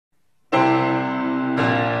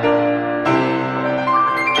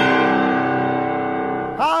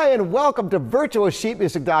and welcome to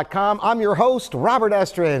virtualsheetmusic.com. I'm your host, Robert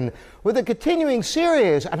Estrin, with a continuing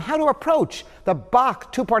series on how to approach the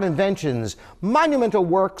Bach two-part inventions, monumental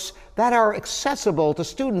works that are accessible to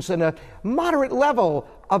students in a moderate level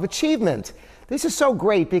of achievement. This is so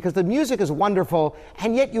great because the music is wonderful,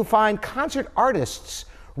 and yet you find concert artists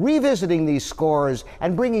revisiting these scores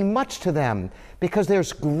and bringing much to them because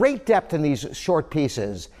there's great depth in these short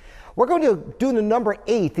pieces. We're going to do the number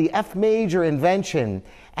 8, the F major invention,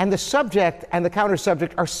 and the subject and the counter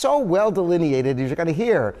subject are so well delineated, as you're going to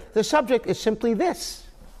hear. The subject is simply this.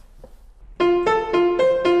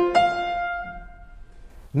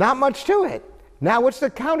 Not much to it. Now what's the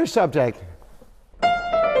counter subject?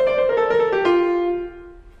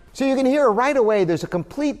 So you can hear right away there's a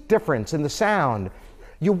complete difference in the sound.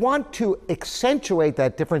 You want to accentuate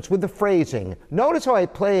that difference with the phrasing. Notice how I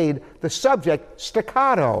played the subject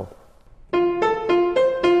staccato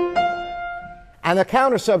and the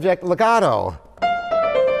counter subject legato.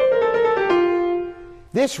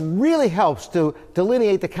 This really helps to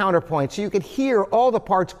delineate the counterpoint so you can hear all the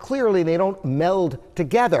parts clearly and they don't meld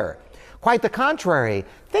together. Quite the contrary.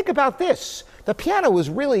 Think about this. The piano was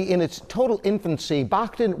really in its total infancy.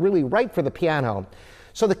 Bach didn't really write for the piano.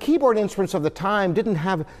 So the keyboard instruments of the time didn't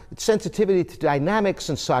have sensitivity to dynamics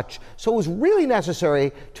and such, so it was really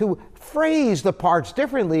necessary to phrase the parts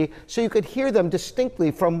differently so you could hear them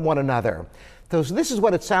distinctly from one another. So this is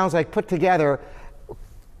what it sounds like put together,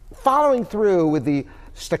 following through with the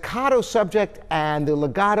staccato subject and the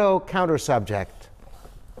legato counter subject.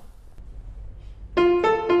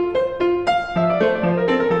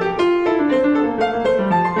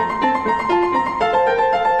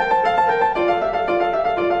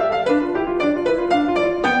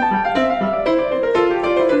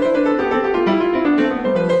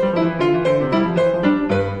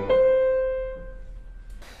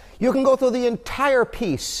 You can go through the entire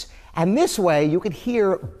piece, and this way you can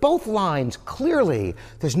hear both lines clearly.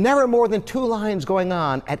 There's never more than 2 lines going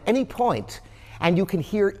on at any point, and you can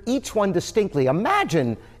hear each one distinctly.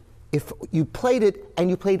 Imagine if you played it and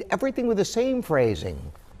you played everything with the same phrasing.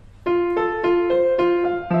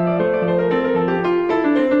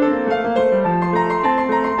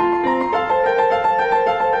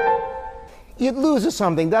 It loses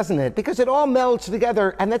something, doesn't it? Because it all melds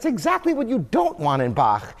together, and that's exactly what you don't want in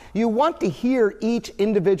Bach. You want to hear each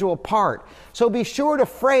individual part. So be sure to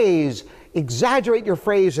phrase, exaggerate your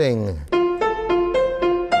phrasing.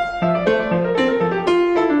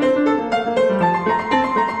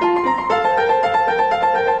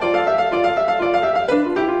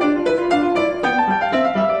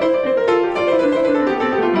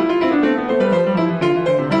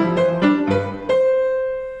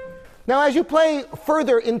 Now, as you play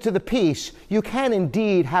further into the piece, you can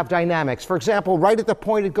indeed have dynamics. For example, right at the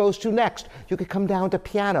point it goes to next, you could come down to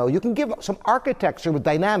piano. You can give some architecture with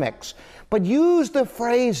dynamics, but use the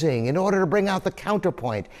phrasing in order to bring out the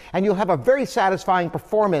counterpoint, and you'll have a very satisfying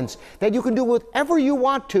performance that you can do whatever you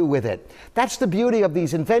want to with it. That's the beauty of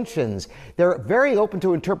these inventions. They're very open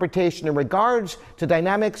to interpretation in regards to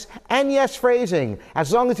dynamics and, yes, phrasing.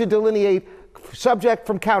 As long as you delineate subject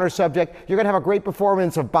from counter subject, you're going to have a great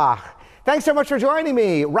performance of Bach. Thanks so much for joining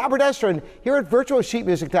me, Robert Estrin, here at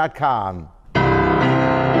virtualsheetmusic.com.